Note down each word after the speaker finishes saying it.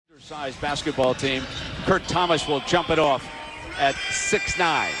Size basketball team. Kurt Thomas will jump it off at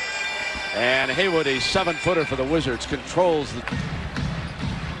 6'9". And Haywood, a 7-footer for the Wizards, controls the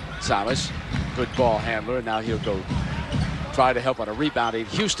Thomas. Good ball handler. Now he'll go try to help on a rebounding.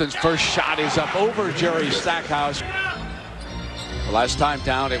 Houston's first shot is up over Jerry Stackhouse. The last time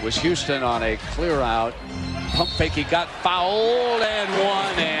down it was Houston on a clear out. Pump fake, he got fouled and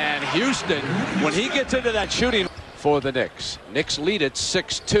won. And Houston, when he gets into that shooting for the Knicks. Knicks lead at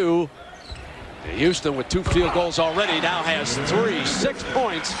 6-2. Houston with 2 field goals already now has 3. 6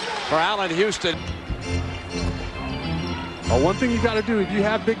 points for Allen Houston. Well, one thing you got to do if you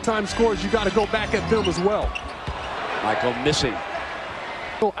have big time scores, you got to go back at them as well. Michael missing.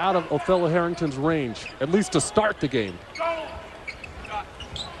 Out of Othello Harrington's range, at least to start the game.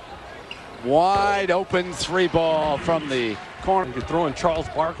 Wide open 3 ball from the corner. You're throwing Charles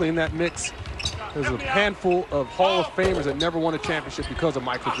Barkley in that mix. There's a handful of Hall of Famers that never won a championship because of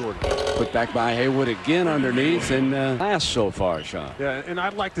Michael Jordan. Put back by Haywood again underneath and last so far, Sean. Yeah, and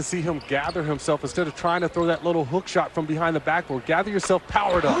I'd like to see him gather himself instead of trying to throw that little hook shot from behind the backboard. Gather yourself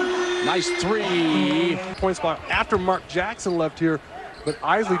powered up. Nice 3. Point spot after Mark Jackson left here, but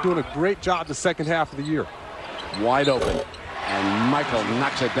Isley doing a great job the second half of the year. Wide open, and Michael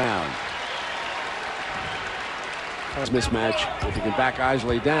knocks it down. Mismatch. If you can back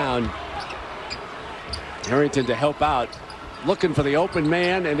Isley down. Harrington to help out, looking for the open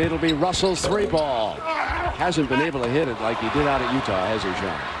man, and it'll be Russell's 3 ball. Hasn't been able to hit it like he did out at Utah, has he,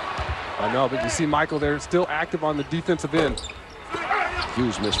 Sean? I know, but you see Michael there still active on the defensive end.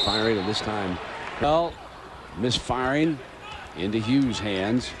 Hughes misfiring, and this time, well, misfiring into Hughes'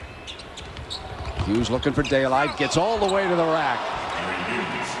 hands. Hughes looking for daylight, gets all the way to the rack.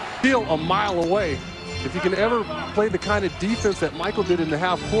 Still a mile away. If you can ever play the kind of defense that Michael did in the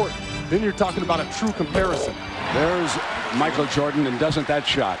half court, then you're talking about a true comparison. There's Michael Jordan, and doesn't that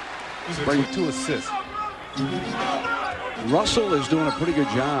shot bring 2 assists? Russell is doing a pretty good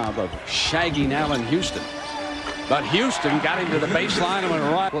job of shagging Allen Houston. But Houston got him to the baseline and went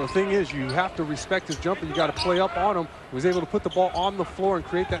right. Well, the thing is, you have to respect his jumper. You got to play up on him. He was able to put the ball on the floor and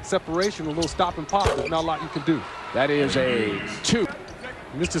create that separation, a little stop and pop. There's not a lot you can do. That is a 2.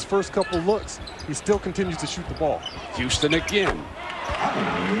 He missed his first couple looks. He still continues to shoot the ball. Houston again.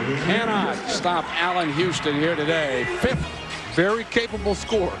 Cannot stop Allen Houston here today. 5th. Very capable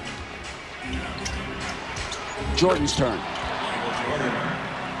scorer. Jordan's turn.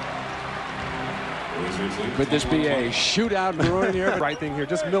 Could this be a shootout brewing here? Right thing here.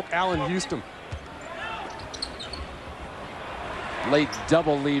 Just milk Allen Houston. Late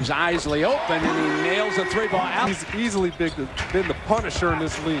double leaves Isley open, and he nails a 3 ball out. He's easily been the punisher in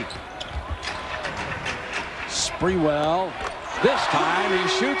this league. Sprewell. This time he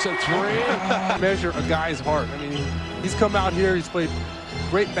shoots a 3. Measure a guy's heart. I mean, he's come out here. He's played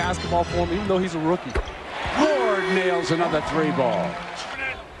great basketball for him, even though he's a rookie. Lord nails another 3 ball.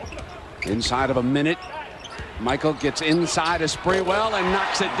 Inside of a minute, Michael gets inside of Sprewell and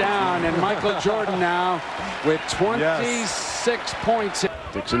knocks it down. And Michael Jordan now with 26 points.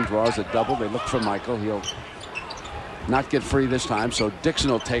 Dixon draws a double. They look for Michael. He'll not get free this time, so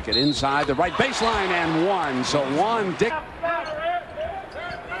Dixon will take it inside the right baseline and 1. So 1.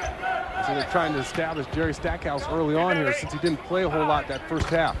 So they're trying to establish Jerry Stackhouse early on here since he didn't play a whole lot that first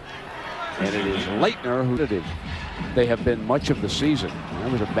half. And it is Leitner who did it. They have been much of the season.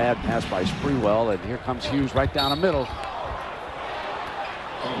 That was a bad pass by Sprewell, and here comes Hughes right down the middle.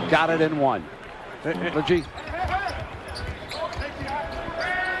 Got it in 1. MSG.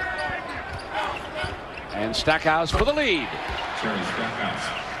 And Stackhouse for the lead.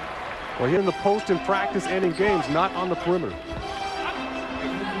 Well, here in the post in practice and in games, not on the perimeter.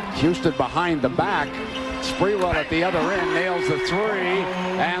 Houston behind the back. Sprewell at the other end nails the 3,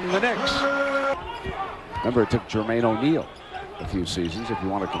 and the Knicks. Remember, it took Jermaine O'Neal a few seasons, if you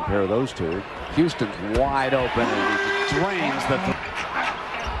want to compare those two. Houston's wide open, and he drains the 3.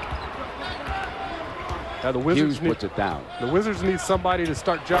 Now the Wizards puts it down. The Wizards need somebody to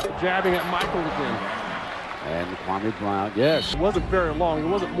start jabbing at Michael again. And Kwame Brown, yes. It wasn't very long. It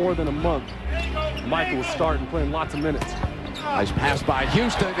wasn't more than a month. Michael was starting, playing lots of minutes. Nice pass by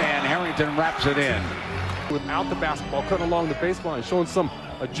Houston, and Harrington wraps it in. Without the basketball, cutting along the baseline, showing some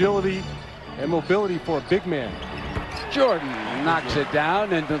agility and mobility for a big man. Jordan knocks it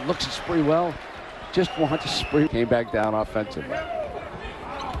down and looks at Sprewell. Just wants Sprewell. Came back down offensively.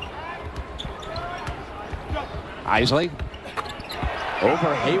 Isley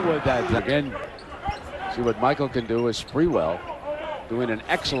over Haywood. That again. See what Michael can do is Sprewell doing an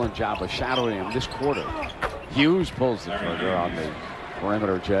excellent job of shadowing him this quarter. Hughes pulls the trigger on the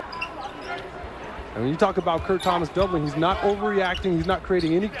perimeter check. And when you talk about Kurt Thomas doubling, he's not overreacting. He's not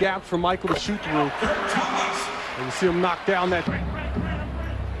creating any gaps for Michael to shoot through. And you see him knock down that.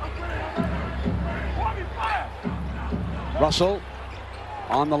 Russell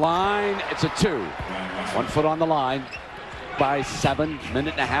on the line. It's a 2. 1 foot on the line by 7.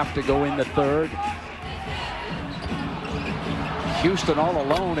 Minute and a half to go in the third. Houston all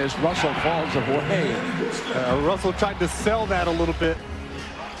alone as Russell falls away. Russell tried to sell that a little bit.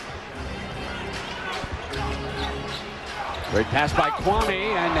 Great pass by Kwame,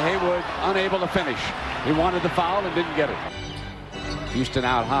 and Haywood unable to finish. He wanted the foul and didn't get it. Houston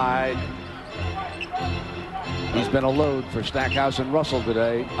out high. He's been a load for Stackhouse and Russell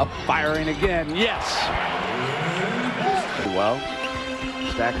today. Up firing again. Yes. Well,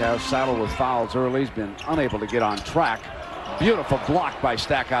 Stackhouse saddled with fouls early. He's been unable to get on track. Beautiful block by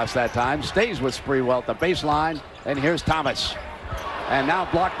Stackhouse that time. Stays with Sprewell at the baseline. And here's Thomas. And now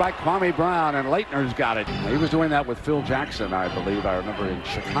blocked by Kwame Brown, and Leitner's got it. He was doing that with Phil Jackson, I believe. I remember in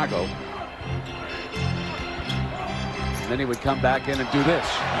Chicago. And then he would come back in and do this.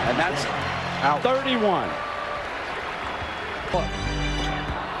 And that's out. 31.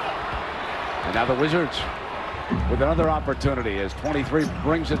 And now the Wizards with another opportunity as 23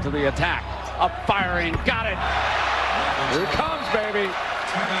 brings it to the attack. Up firing, got it. Here it comes, baby.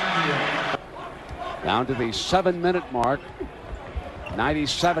 Down to the 7-minute mark.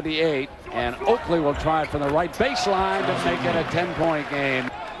 90-78, and Oakley will try it from the right baseline to make it a 10-point game.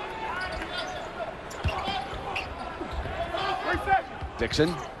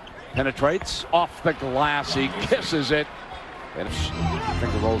 Dixon penetrates off the glass. He kisses it. And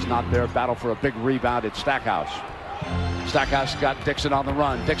finger roll's not there. Battle for a big rebound. It's Stackhouse. Stackhouse got Dixon on the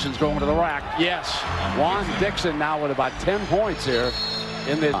run. Dixon's going to the rack. Yes. Juan Dixon now with about 10 points here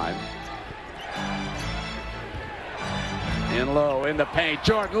in this time. In low, in the paint.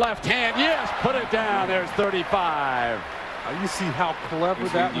 Jordan left hand. Yes, put it down. There's 35. You see how clever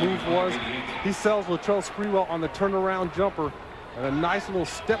that move was. He sells Latrell Sprewell on the turnaround jumper and a nice little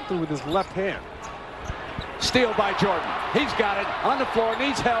step through with his left hand. Steal by Jordan. He's got it on the floor,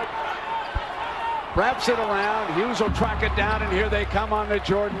 needs help. Wraps it around. Hughes will track it down, and here they come on the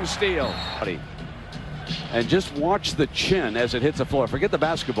Jordan steal. And just watch the chin as it hits the floor. Forget the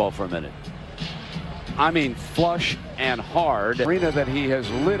basketball for a minute. I mean, flush and hard. Arena that he has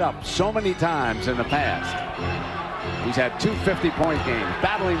lit up so many times in the past. He's had 2 50-point games.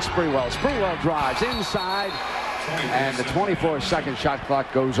 Battling Sprewell. Sprewell drives inside, and the 24-second shot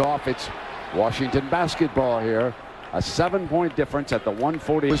clock goes off. It's Washington basketball here. A 7-point difference at the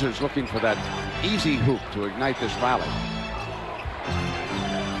 140. Wizards looking for that easy hoop to ignite this rally.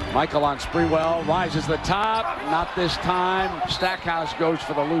 Michael on Sprewell, rises the top. Not this time. Stackhouse goes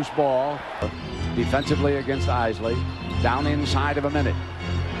for the loose ball. Defensively against Isley. Down inside of a minute.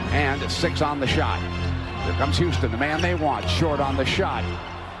 And 6 on the shot. Here comes Houston, the man they want. Short on the shot.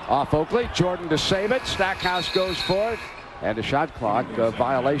 Off Oakley. Jordan to save it. Stackhouse goes for it. And a shot clock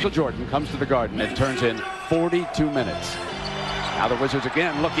violation. Jordan comes to the Garden and turns in 42 minutes. Now the Wizards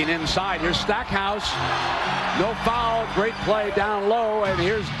again looking inside. Here's Stackhouse. No foul. Great play down low. And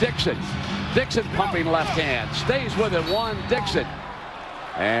here's Dixon. Dixon pumping left hand. Stays with it. Juan Dixon.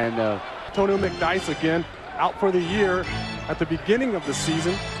 And Antonio McDyess again out for the year at the beginning of the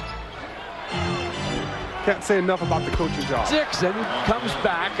season. Can't say enough about the coaching job. Dixon comes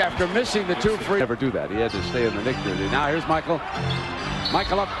back after missing the 2 free. Never do that. He had to stay in the Knicks jersey. Now here's Michael.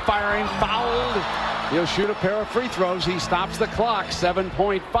 Michael up firing, fouled. He'll shoot a pair of free throws. He stops the clock.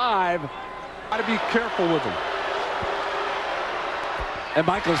 7.5. Got to be careful with him. And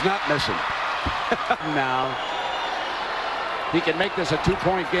Michael's not missing. Now he can make this a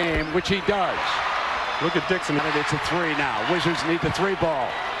 2-point game, which he does. Look at Dixon. And it's a 3 now. Wizards need the 3 ball.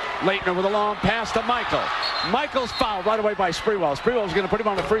 Leitner with a long pass to Michael. Michael's fouled right away by Sprewell. Sprewell's going to put him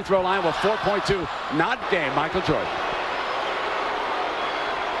on the free throw line with 4.2. Not game. Michael Jordan.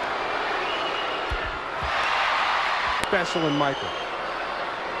 Special in Michael.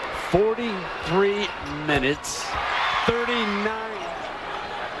 43 minutes. 39.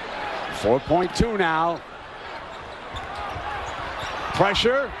 4.2 now.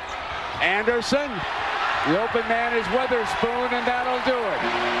 Pressure. Anderson. The open man is Weatherspoon, and that'll do it.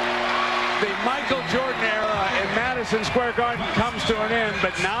 The Michael Jordan era in Madison Square Garden comes to an end,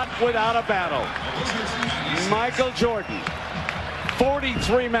 but not without a battle. Michael Jordan,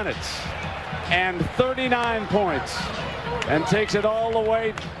 43 minutes and 39 points, and takes it all the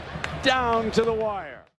way down to the wire.